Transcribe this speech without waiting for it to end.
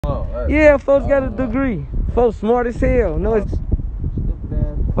Yeah, folks got a degree. Folks smart as hell. No, it's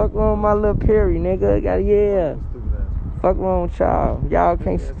fuck wrong with my little Perry, nigga. Yeah. Fuck wrong with y'all. Y'all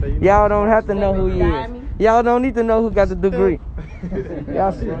can't. Y'all don't have to know who he is. Y'all don't need to know who got the degree.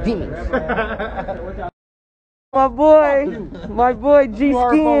 Y'all some demons. My boy G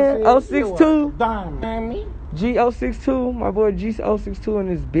Skin 062. G 062. My boy G 062 in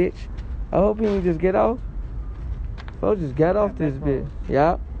this bitch. I hope he didn't just get off. Folks just got off this bitch.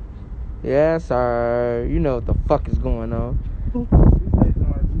 Yup. Yeah, sir. You know what the fuck is going on.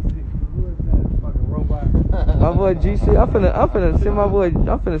 My boy GC, I'm finna send my boy,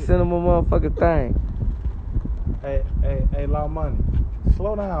 I'm finna send him a motherfucking thing. Hey, Law Money.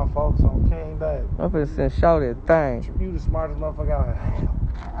 Slow down, folks, on King Day. I'm finna send Shawty a thing. You the smartest motherfucker out here.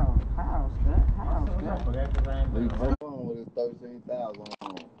 How? With his 13,000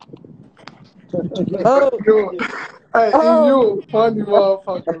 on. Oh, You a funny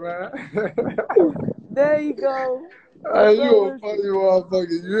motherfucker, man. there you go. Hey, you a funny motherfucker.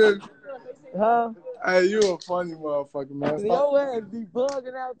 You hear me? Huh? Hey, you a funny motherfucker, man. Your ass be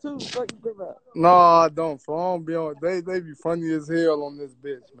bugging out too. Fuck you talking about? No, I don't. For I don't be on. They be funny as hell on this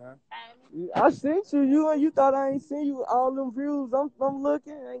bitch, man. I sent you and you thought I ain't seen you all them views. I'm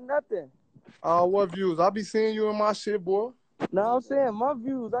looking, ain't nothing. What views? I be seeing you in my shit, boy. No, I'm saying my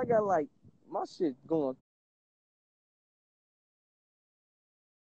views. I got like my shit going